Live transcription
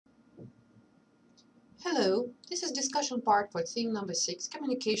Hello, this is discussion part for theme number 6,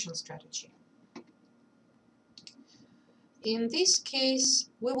 communication strategy. In this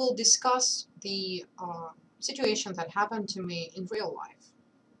case, we will discuss the situation that happened to me in real life.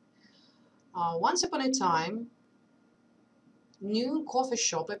 Once upon a time, new coffee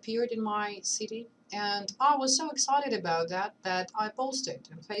shop appeared in my city, and I was so excited about that I posted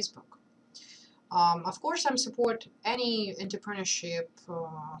on Facebook. Of course, I support any entrepreneurship,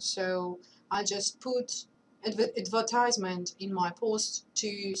 so I just put advertisement in my post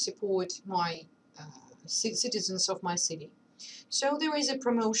to support my citizens of my city. So there is a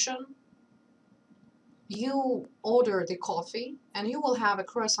promotion. You order the coffee and you will have a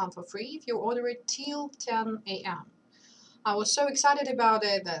croissant for free if you order it till 10 a.m. I was so excited about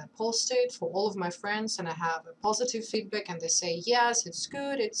it that I posted for all of my friends and I have a positive feedback and they say, yes, it's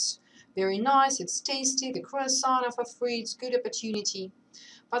good, it's very nice, it's tasty, the croissant are for free, it's good opportunity.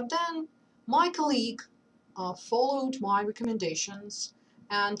 But then my colleague followed my recommendations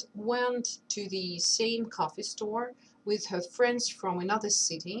and went to the same coffee store with her friends from another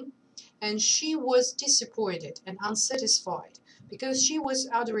city, and she was disappointed and unsatisfied because she was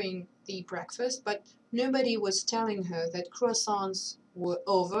ordering the breakfast, but nobody was telling her that croissants were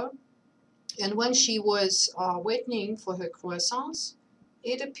over. And when she was waiting for her croissants,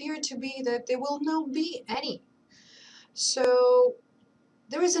 it appeared to be that there will not be any. So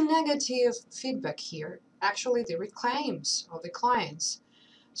there is a negative feedback here. Actually, the reclaims of the clients.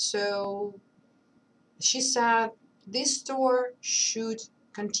 So she said this store should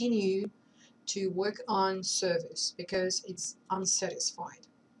continue to work on service because it's unsatisfied.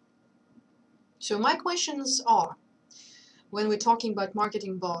 So my questions are, when we're talking about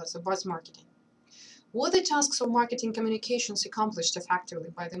marketing buzz or buzz marketing, were the tasks of marketing communications accomplished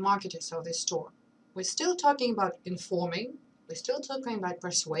effectively by the marketers of this store? We're still talking about informing, we're still talking about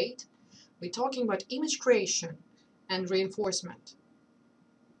persuade, we're talking about image creation and reinforcement.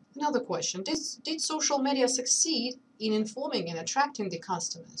 Another question, did social media succeed in informing and attracting the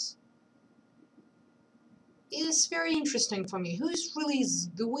customers? It is very interesting for me. Who is really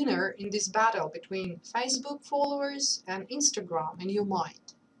the winner in this battle between Facebook followers and Instagram in your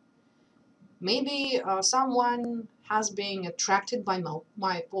mind? Maybe someone has been attracted by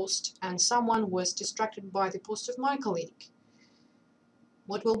my post and someone was distracted by the post of my colleague.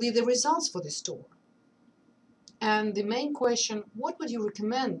 What will be the results for the store? And the main question, what would you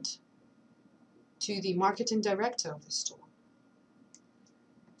recommend to the marketing director of the store?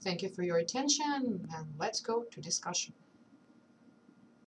 Thank you for your attention and let's go to discussion.